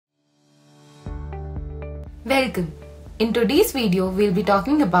Welcome. In today's video, we'll be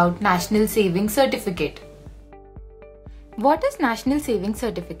talking about National Savings Certificate. What is National Savings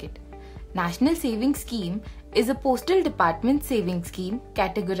Certificate? National Savings Scheme is a postal department savings scheme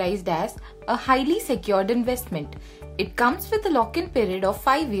categorized as a highly secured investment. It comes with a lock-in period of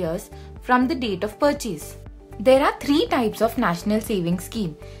 5 years from the date of purchase. There are three types of National Savings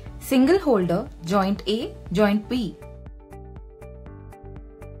Scheme: single holder, joint A, joint B.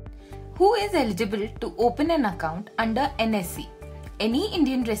 Who is eligible to open an account under NSC? Any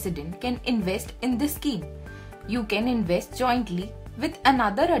Indian resident can invest in this scheme. You can invest jointly with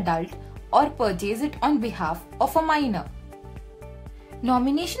another adult or purchase it on behalf of a minor.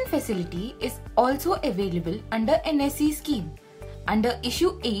 Nomination facility is also available under NSC scheme. Under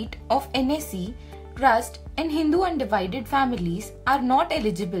issue 8 of NSC, trust and Hindu undivided families are not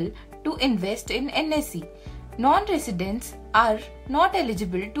eligible to invest in NSC. Non-residents are not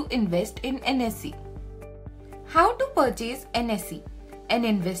eligible to invest in NSC. How to purchase NSC? An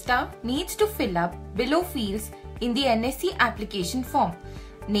investor needs to fill up below fields in the NSC application form: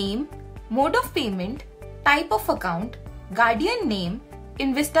 name, mode of payment, type of account, guardian name,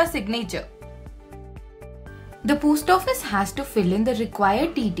 investor signature. The post office has to fill in the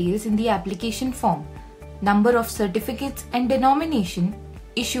required details in the application form: number of certificates and denomination,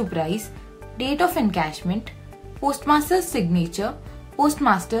 issue price, date of encashment, postmaster's signature,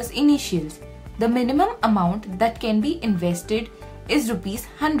 postmaster's initials. The minimum amount that can be invested is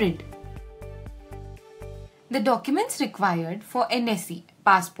 ₹100. The documents required for NSC: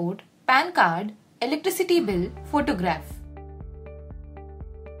 passport, PAN card, electricity bill, photograph.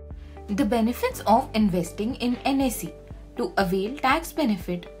 The benefits of investing in NSC: to avail tax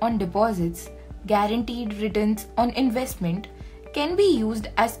benefit on deposits, guaranteed returns on investment, can be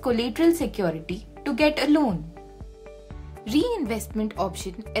used as collateral security to get a loan. Reinvestment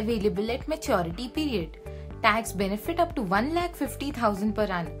option available at maturity period. Tax benefit up to 1,50,000 per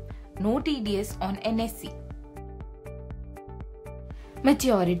annum. No TDS on NSC.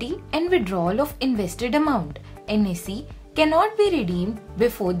 Maturity and withdrawal of invested amount. NSC cannot be redeemed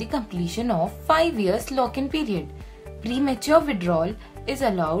before the completion of 5 years lock-in period. Premature withdrawal is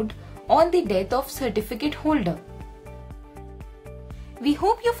allowed on the death of certificate holder. We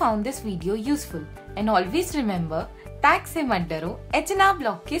hope you found this video useful, and always remember, tax से मत डरो, HNR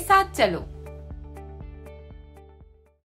blog के साथ चलो।